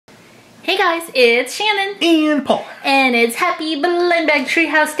Hey guys, it's Shannon. And Paul. And it's Happy Blind Bag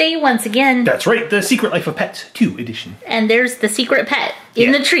Treehouse Day once again. That's right, the Secret Life of Pets 2 edition. And there's the secret pet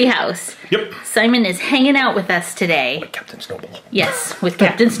in the treehouse. Yep. Simon is hanging out with us today. With Captain Snowball. Yes, with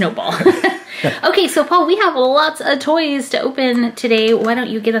Captain Snowball. Okay, so Paul, we have lots of toys to open today. Why don't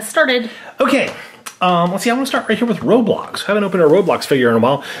you get us started? Okay, let's see, I want to start right here with Roblox. I haven't opened a Roblox figure in a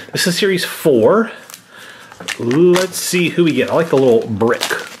while. This is Series 4. Let's see who we get. I like the little brick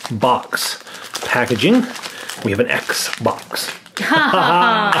box packaging. We have an X box.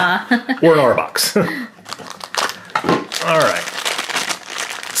 Or an R box. Alright.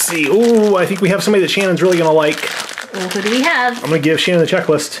 Let's see. Ooh, I think we have somebody that Shannon's really going to like. Well, who do we have? I'm going to give Shannon the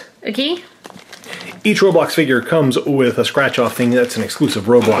checklist. Okay. Each Roblox figure comes with a scratch-off thing that's an exclusive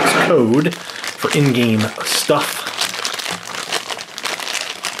Roblox code for in-game stuff.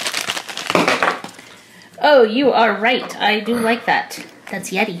 Oh, you are right. I do like that.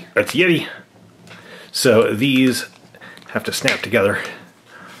 That's Yeti. That's Yeti. So these have to snap together.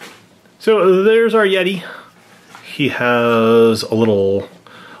 So there's our Yeti. He has a little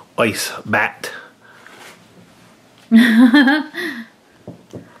ice bat. There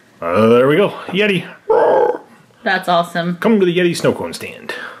we go. Yeti. That's awesome. Come to the Yeti snow cone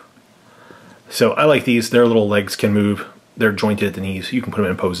stand. So I like these. Their little legs can move. They're jointed at the knees. You can put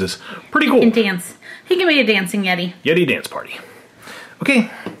them in poses. Pretty cool. He can dance. He can be a dancing Yeti. Yeti dance party. Okay.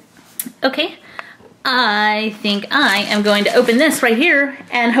 Okay. I think I am going to open this right here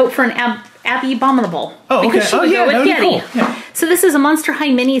and hope for an Abby Abominable. Oh, okay. Because she would go with Yeti. Cool. Yeah. So this is a Monster High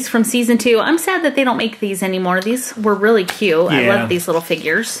Minis from Season 2. I'm sad that they don't make these anymore. These were really cute. Yeah. I love these little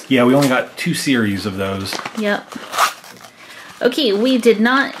figures. Yeah, we only got 2 series of those. Yep. Okay, we did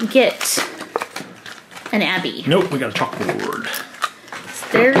not get an Abby. Nope, we got a chalkboard.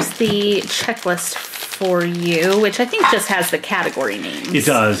 There's the checklist for you, which I think just has the category names. It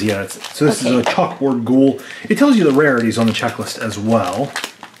does, yeah. So this is a chalkboard ghoul. It tells you the rarities on the checklist as well.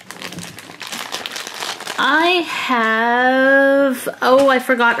 I have... Oh, I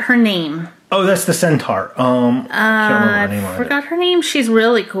forgot her name. Oh, that's the centaur. Can't remember her name on it. Forgot her name. She's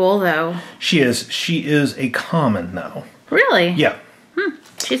really cool, though. She is. She is a common, though. Really? Yeah.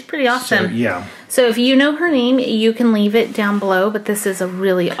 She's pretty awesome. So, yeah. So if you know her name, you can leave it down below, but this is a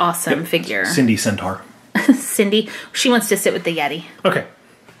really awesome figure. Cindy Centaur. Cindy. She wants to sit with the Yeti. Okay.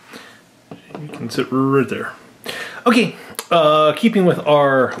 You can sit right there. Okay. Keeping with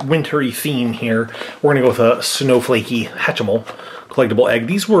our wintry theme here, we're going to go with a snowflakey Hatchimal collectible egg.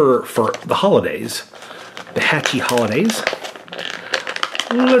 These were for the holidays. The Hatchy holidays.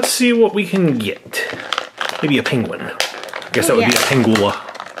 Let's see what we can get. Maybe a penguin. I guess that would be a pangula.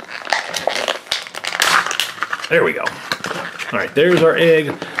 There we go. Alright, there's our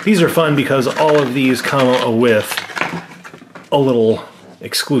egg. These are fun because all of these come with a little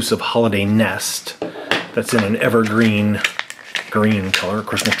exclusive holiday nest that's in an evergreen green color,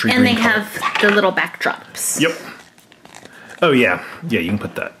 Christmas tree green color. And they have the little backdrops. Yep. Oh yeah. Yeah, you can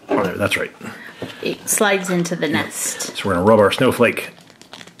put that on there. That's right. It slides into the nest. So we're going to rub our snowflake,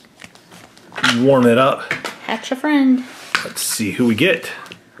 warm it up. Hatch a friend. Let's see who we get.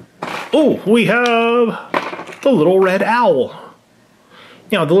 Oh, we have the little red owl.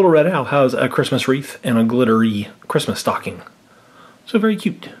 Now, the little red owl has a Christmas wreath and a glittery Christmas stocking. So very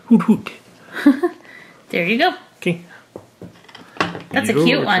cute. Hoot hoot. There you go. Okay. That's a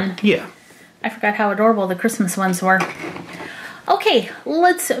cute one. Yeah. I forgot how adorable the Christmas ones were. Okay,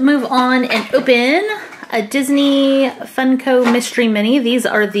 let's move on and open a Disney Funko Mystery Mini. These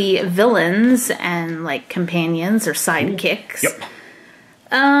are the villains and like companions or sidekicks. Yep.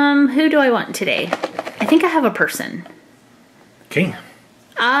 Who do I want today? I think I have a person. Okay.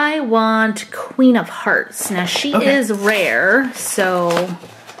 I want Queen of Hearts. Now she is rare, so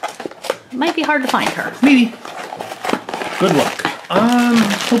it might be hard to find her. Maybe. Good luck. I'm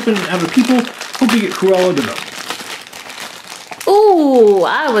hoping out of people, hope you get Cruella de Vil. Ooh,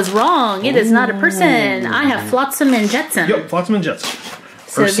 I was wrong. It is not a person. I have Flotsam and Jetsam. Yep, Flotsam and Jetsam.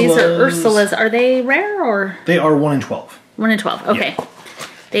 So these are Ursula's. Are they rare or? They are 1 in 12. 1 in 12. Okay. Yep.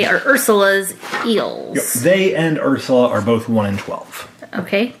 They are Ursula's eels. Yep. They and Ursula are both 1 in 12.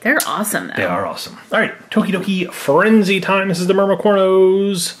 Okay, they're awesome though. They are awesome. All right, Tokidoki Frenzy time. This is the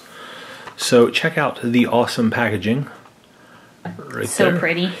Mermacornos. So check out the awesome packaging. Right so there.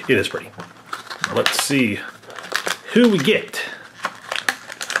 Pretty. It is pretty. Let's see who we get.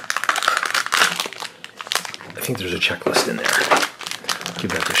 I think there's a checklist in there.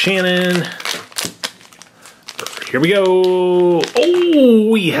 Give that to Shannon. Here we go. Oh,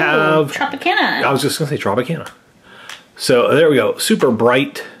 we have... Tropicana. I was just going to say Tropicana. So there we go. Super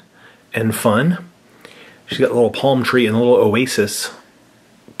bright and fun. She's got a little palm tree and a little oasis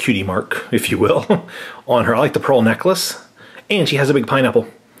cutie mark, if you will, on her. I like the pearl necklace. And she has a big pineapple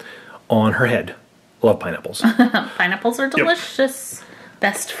on her head. Love pineapples. Pineapples are delicious. Yep.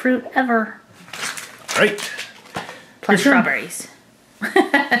 Best fruit ever. All right. Plus strawberries.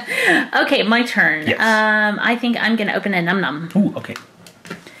 Okay, my turn. Yes. I think I'm going to open a Num Num. Ooh, okay.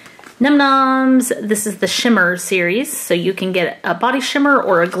 Num Nums, this is the Shimmer series, so you can get a body shimmer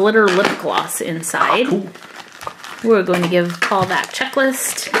or a glitter lip gloss inside. Cool. We're going to give Paul that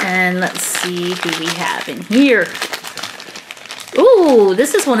checklist, and let's see who we have in here. Ooh,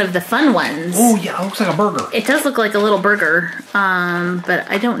 this is one of the fun ones. Oh, yeah, it looks like a burger. It does look like a little burger, but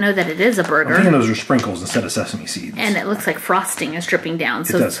I don't know that it is a burger. I'm thinking those are sprinkles instead of sesame seeds. And it looks like frosting is dripping down,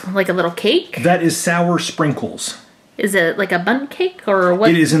 so it's like a little cake. That is sour sprinkles. Is it like a bundt cake or what?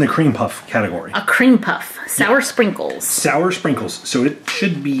 It is in the cream puff category. A cream puff. Sour sprinkles. Sour sprinkles. So it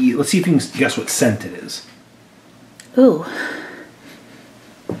should be, let's see if you can guess what scent it is. Ooh.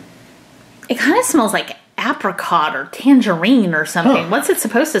 It kind of smells like apricot or tangerine or something. Huh. What's it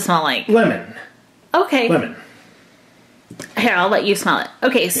supposed to smell like? Lemon. Okay. Lemon. Here, I'll let you smell it.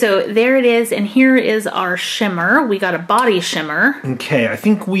 Okay, so there it is, and here is our shimmer. We got a body shimmer. Okay, I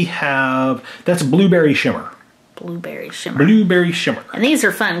think we have, that's blueberry shimmer. Blueberry shimmer. Blueberry shimmer. And these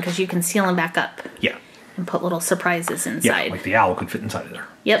are fun because you can seal them back up. Yeah. And put little surprises inside. Yeah, like the owl could fit inside of there.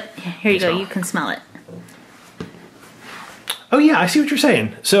 Yep. Here you go. You can smell it. Oh yeah, I see what you're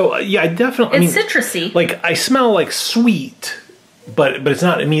saying. So yeah, I definitely. It's citrusy. Like I smell like sweet, but it's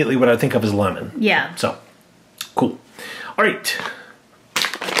not immediately what I think of as lemon. Yeah. So cool. All right.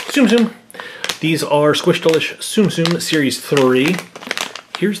 Tsum Tsum. These are Squish Delish Tsum Tsum Series 3.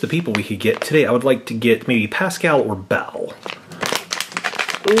 Here's the people we could get today. I would like to get maybe Pascal or Belle.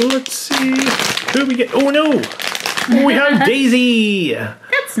 Let's see. Who do we get? Oh no! We have Daisy!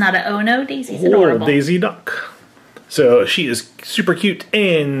 That's not a oh no. Daisy's adorable. Daisy Duck. So she is super cute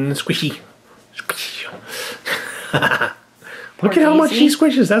and squishy. Look at how much she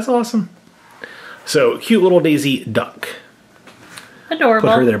squishes. That's awesome. So cute little Daisy Duck. Adorable.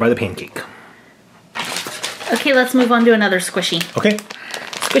 Put her there by the pancake. Okay, let's move on to another squishy. Okay.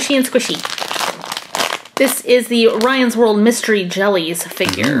 Squishy and squishy. This is the Ryan's World Mystery Jellies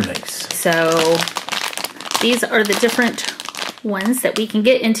figure. Ooh, nice. So these are the different ones that we can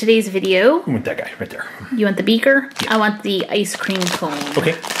get in today's video. I want that guy right there. You want the beaker? Yeah. I want the ice cream cone.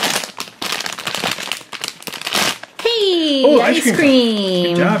 Okay. Hey, oh, ice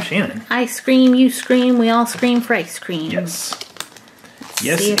cream. Good job, Shannon. I scream, you scream, we all scream for ice cream. Yes. Let's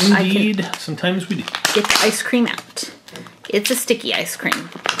yes, indeed. Sometimes we do. Get the ice cream out. It's a sticky ice cream.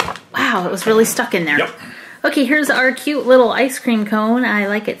 Wow, it was really stuck in there. Yep. Okay, here's our cute little ice cream cone. I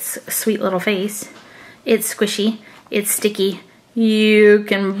like its sweet little face. It's squishy. It's sticky. You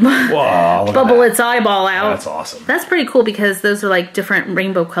can bubble its eyeball out. That's awesome. That's pretty cool because those are like different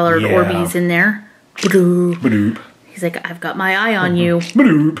rainbow colored Orbeez in there. Ba-doop. Ba-doop. He's like, I've got my eye on you.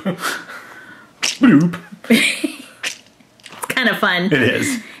 Ba-doop. Ba-doop. It's kind of fun. It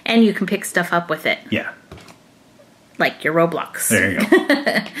is. And you can pick stuff up with it. Yeah. Like your Roblox. There you go.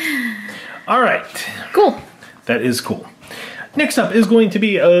 All right. Cool. That is cool. Next up is going to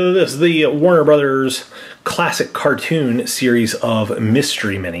be the Warner Brothers classic cartoon series of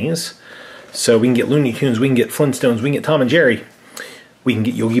mystery minis. So we can get Looney Tunes, we can get Flintstones, we can get Tom and Jerry. We can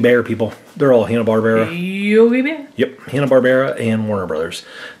get Yogi Bear, people. They're all Hanna-Barbera. Yogi Bear? Yep, Hanna-Barbera and Warner Brothers.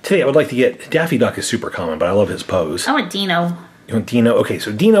 Today I would like to get Daffy Duck is super common, but I love his pose. I want Dino. You want Dino? Okay,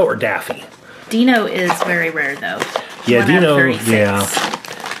 so Dino or Daffy? Dino is very rare, though. Yeah, Dino, yeah.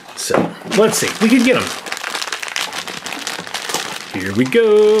 So, let's see. We could get him. Here we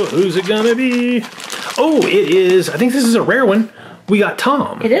go. Who's it gonna be? Oh, it is. I think this is a rare one. We got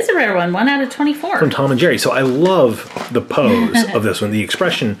Tom. It is a rare one. 1 out of 24. From Tom and Jerry. So I love the pose of this one. The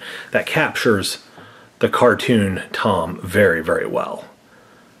expression that captures the cartoon Tom very, very well.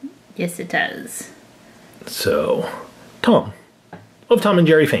 Yes, it does. So, Tom. Of Tom and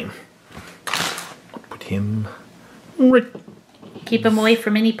Jerry fame. I'll put him right. Keep him away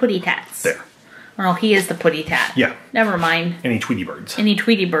from any putty tats. There. Oh, he is the putty tat. Yeah. Never mind. Any Tweety birds. Any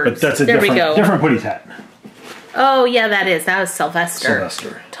Tweety birds. But that's a there we go. different putty tat. Oh, yeah, that was Sylvester.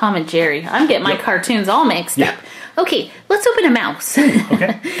 Sylvester. Tom and Jerry. I'm getting my cartoons all mixed up. Okay, let's open a mouse.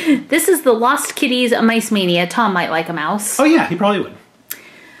 Okay. This is the Lost Kitties Mice Mania. Tom might like a mouse. Oh, yeah, he probably would.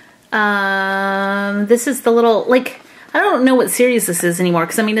 This is the little, like, I don't know what series this is anymore,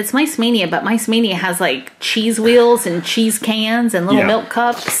 because, I mean, it's Mice Mania, but Mice Mania has, like, cheese wheels and cheese cans and little milk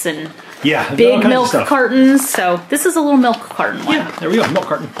cups and big milk cartons. So this is a little milk carton one. Yeah, there we go, milk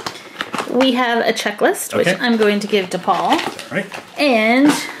carton. We have a checklist, which I'm going to give to Paul. Right.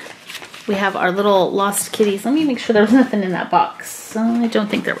 And We have our little lost kitties. Let me make sure there was nothing in that box. I don't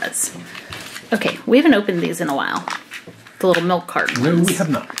think there was. Okay, we haven't opened these in a while. The little milk carton ones. No, we have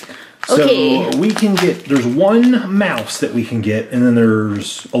not. Okay. So we can get, there's one mouse that we can get, and then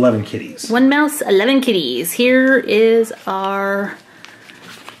there's 11 kitties. One mouse, 11 kitties. Here is our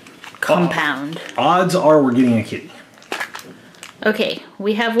compound. Odds are we're getting a kitty. Okay,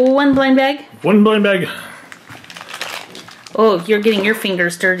 we have one blind bag. One blind bag. Oh, you're getting your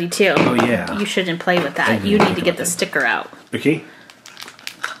fingers dirty too. Oh, yeah. You shouldn't play with that. You need to get the sticker out. Okay.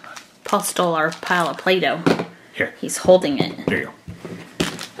 Paul stole our pile of Play-Doh. Here. He's holding it. There you go.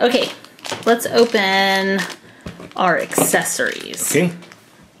 Okay, let's open our accessories. Okay.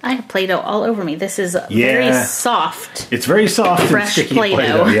 I have Play-Doh all over me. This is very soft. It's very soft Fresh and sticky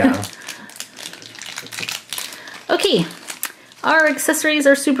Play-Doh. yeah. Okay, our accessories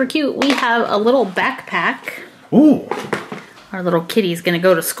are super cute. We have a little backpack. Ooh. Our little kitty's gonna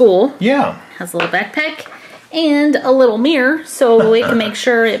go to school. Yeah. Has a little backpack and a little mirror so it can make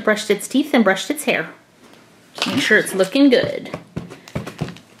sure it brushed its teeth and brushed its hair. Make sure it's looking good.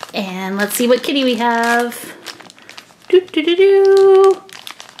 And let's see what kitty we have. Doo-doo-doo-doo.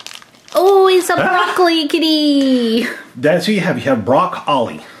 Oh, it's a broccoli kitty. That's what you have. You have Brock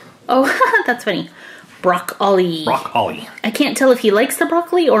Ollie. Oh, that's funny. Broccoli. Brock Ollie. I can't tell if he likes the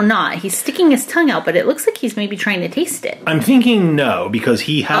broccoli or not. He's sticking his tongue out, but it looks like he's maybe trying to taste it. I'm thinking no, because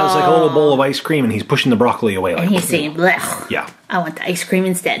he has like a little bowl of ice cream and he's pushing the broccoli away. Like, And he's saying, blech. Yeah. I want the ice cream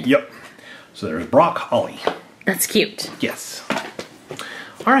instead. Yep. So there's Brock Ollie. That's cute. Yes.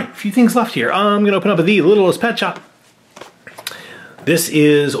 All right, a few things left here. I'm going to open up the Littlest Pet Shop. This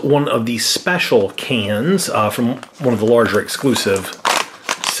is one of the special cans from one of the larger exclusive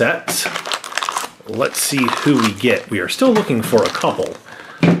sets. Let's see who we get. We are still looking for a couple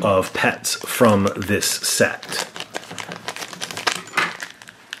of pets from this set.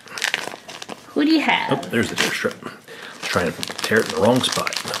 Who do you have? Oh, there's the tear strip. Trying to tear it in the wrong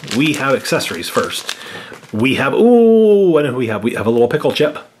spot. We have accessories first. We have, ooh, I know who we have. We have a little pickle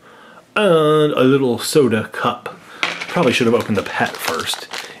chip and a little soda cup. Probably should have opened the pet first.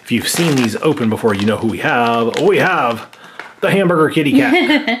 If you've seen these open before, you know who we have. We have the hamburger kitty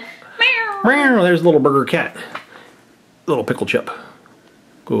cat. Meow. There's a little burger cat. Little pickle chip.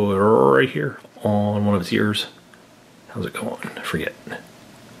 Go right here on one of his ears. How's it going? I forget.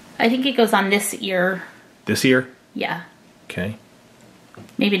 I think it goes on this ear. This ear? Yeah. Okay.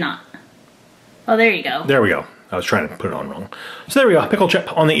 Maybe not. Oh, there you go. There we go. I was trying to put it on wrong. So there we go. Pickle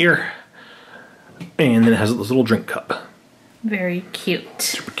chip on the ear. And then it has this little drink cup. Very cute.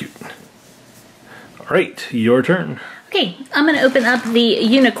 Super cute. All right, your turn. Okay, I'm going to open up the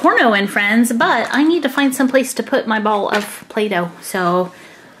Unicorno and Friends, but I need to find some place to put my ball of Play-Doh. So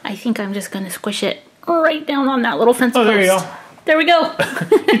I think I'm just going to squish it right down on that little fence post. There you go. There we go.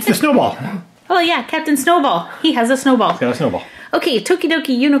 It's the snowball. Oh yeah, Captain Snowball. He has a snowball. He's got a snowball. Okay,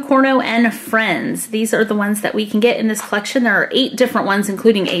 Tokidoki Unicorno and Friends. These are the ones that we can get in this collection. There are 8 different ones,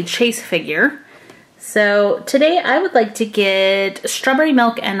 including a chase figure. So today I would like to get Strawberry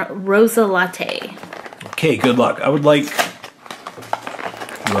Milk and Rosa Latte. Okay, good luck. I would like...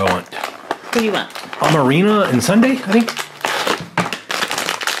 What do I want? What do you want? Amarina and Sunday, I think?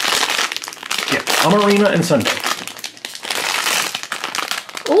 Yeah, Amarina and Sunday.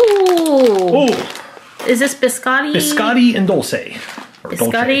 Ooh! Oh! Is this Biscotti? Biscotti and Dulce.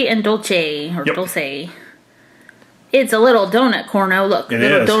 Biscotti and Dolce. Or Yep. Dulce. It's a little donut corno. Look, It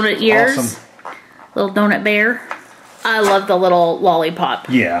little is. donut ears. Awesome. Little donut bear. I love the little lollipop.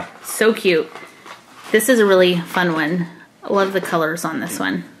 Yeah. So cute. This is a really fun one. I love the colors on this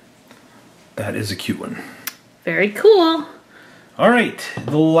one. That is a cute one. Very cool. All right,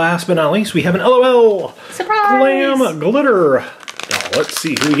 the last but not least, we have an LOL Surprise! Glam Glitter. Now, let's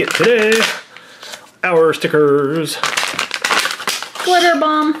see who we get today. Our stickers. Glitter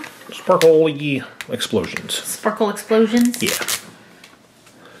bomb. Sparkly explosions. Sparkle explosions. Yeah.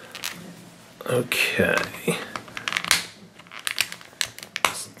 Okay.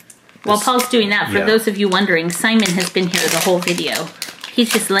 While Paul's doing that, for Yeah. those of you wondering, Simon has been here the whole video.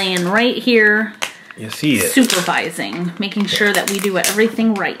 He's just laying right here, Yes, he is. supervising, making sure that we do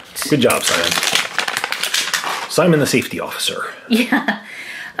everything right. Good job, Simon. Simon, the safety officer. Yeah.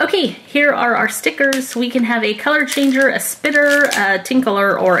 Okay, here are our stickers. We can have a color changer, a spitter, a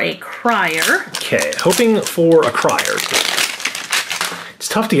tinkler, or a crier. Okay, hoping for a crier. It's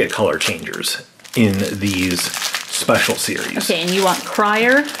tough to get color changers in these special series. Okay, and you want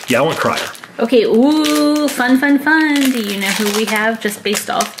crier? Yeah, I want crier. Okay, ooh, fun, fun, fun. Do you know who we have just based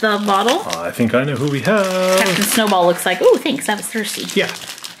off the bottle? I think I know who we have. Captain Snowball looks like, ooh, thanks, I was thirsty. Yeah,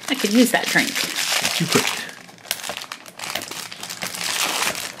 I could use that drink. you could.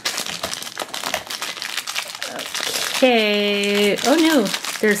 Okay. Oh no,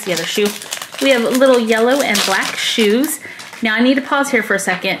 there's the other shoe. We have little yellow and black shoes. Now I need to pause here for a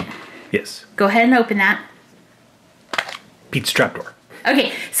second. Yes. Go ahead and open that. Pizza trapdoor.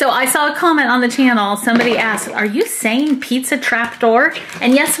 Okay, so I saw a comment on the channel. Somebody asked, are you saying pizza trapdoor?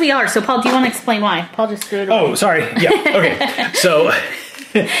 And yes, we are. So Paul, do you want to explain why? Paul just threw it away. Oh, sorry. Yeah, okay. So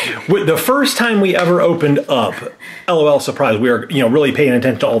the first time we ever opened up, LOL surprise, we were really paying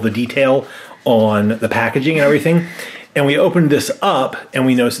attention to all the detail on the packaging and everything. And we opened this up and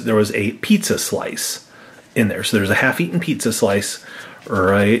we noticed that there was a pizza slice in there. So there's a half-eaten pizza slice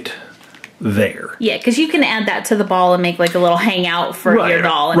right there. Yeah, because you can add that to the ball and make like a little hangout for your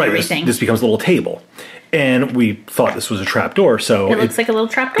doll and everything. This becomes a little table. And we thought this was a trap door, so it looks like a little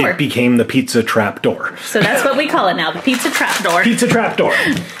trap door. It became the pizza trap door. So that's what we call it now, the pizza trap door. Pizza trap door.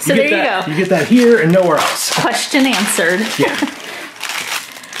 So there you go. You get that here and nowhere else. Question answered. Yeah.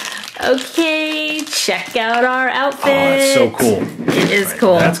 Okay, check out our outfit. Oh, it's so cool. It is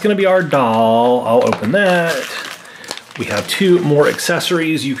cool. That's going to be our doll. I'll open that. We have 2 more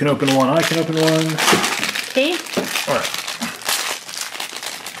accessories. You can open one. I can open one. Okay. All right.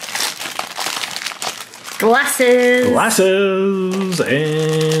 Glasses. Glasses.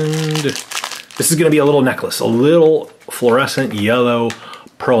 And this is going to be a little necklace. A little fluorescent yellow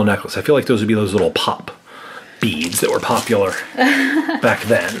pearl necklace. I feel like those would be those little pop beads that were popular back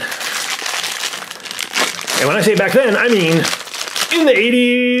then. And when I say back then, I mean in the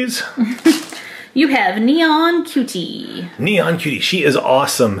 80s. You have Neon Cutie. Neon Cutie. She is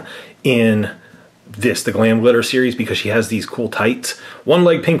awesome in this, the Glam Glitter series, because she has these cool tights. One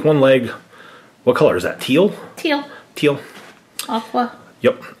leg pink, one leg, what color is that? Teal? Teal. Teal. Aqua.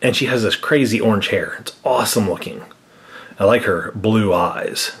 Yep. And she has this crazy orange hair. It's awesome looking. I like her blue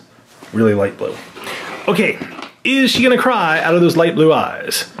eyes. Really light blue. Okay. Is she going to cry out of those light blue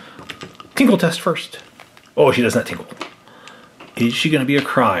eyes? Tinkle test first. Oh, she does not tinkle. Is she going to be a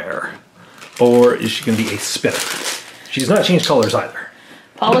crier? Or is she going to be a spitter? She's not changed colors either.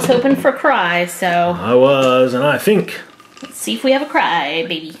 Paul was hoping for cry, so... I was, and I think... Let's see if we have a cry,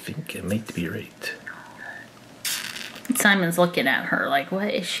 baby. I think it might be right. Simon's looking at her like,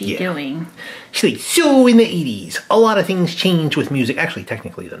 what is she doing? She's like, so in the 80s, a lot of things changed with music. Actually,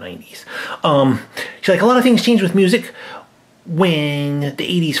 technically the 90s. She's like, a lot of things changed with music. When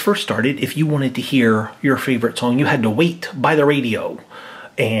the 80s first started, if you wanted to hear your favorite song, you had to wait by the radio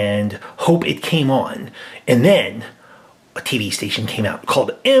and hope it came on. And then a TV station came out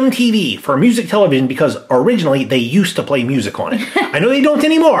called MTV for music television, because originally they used to play music on it. I know they don't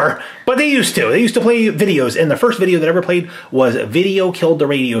anymore, but they used to. They used to play videos, and the first video that ever played was Video Killed the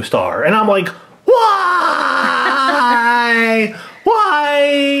Radio Star. And I'm like, why?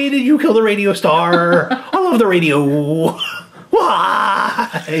 Why did you kill the radio star? I love the radio.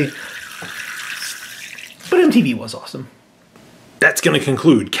 Why? But MTV was awesome. That's going to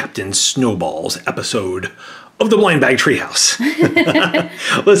conclude Captain Snowball's episode of the Blind Bag Treehouse.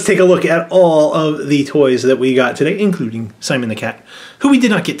 Let's take a look at all of the toys that we got today, including Simon the Cat, who we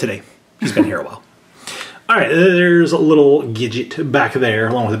did not get today. He's been here a while. All right, there's a little Gidget back there,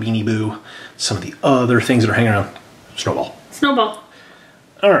 along with a Beanie Boo. Some of the other things that are hanging around. Snowball. Snowball.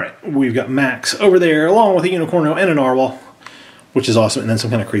 All right, we've got Max over there, along with a Unicorno and a Narwhal, which is awesome, and then some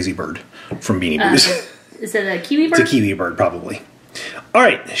kind of crazy bird from Beanie Boos. Is it a kiwi bird? It's a kiwi bird, probably. All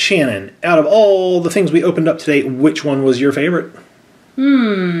right, Shannon, out of all the things we opened up today, which one was your favorite?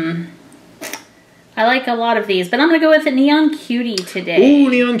 I like a lot of these, but I'm going to go with the Neon Cutie today. Ooh,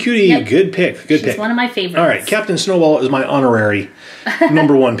 Neon Cutie. Yep. Good pick. Good pick. She's one of my favorites. All right, Captain Snowball is my honorary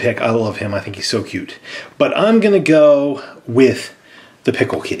 #1 pick. I love him. I think he's so cute. But I'm going to go with the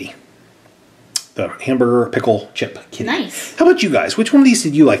Pickle Kitty. The hamburger pickle chip kitty. Nice. How about you guys? Which one of these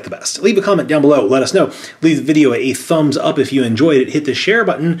did you like the best? Leave a comment down below. Let us know. Leave the video a thumbs up if you enjoyed it. Hit the share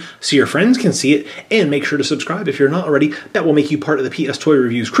button so your friends can see it. And make sure to subscribe if you're not already. That will make you part of the PS Toy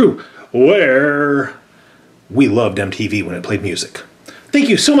Reviews crew, where we loved MTV when it played music. Thank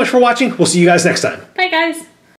you so much for watching. We'll see you guys next time. Bye, guys.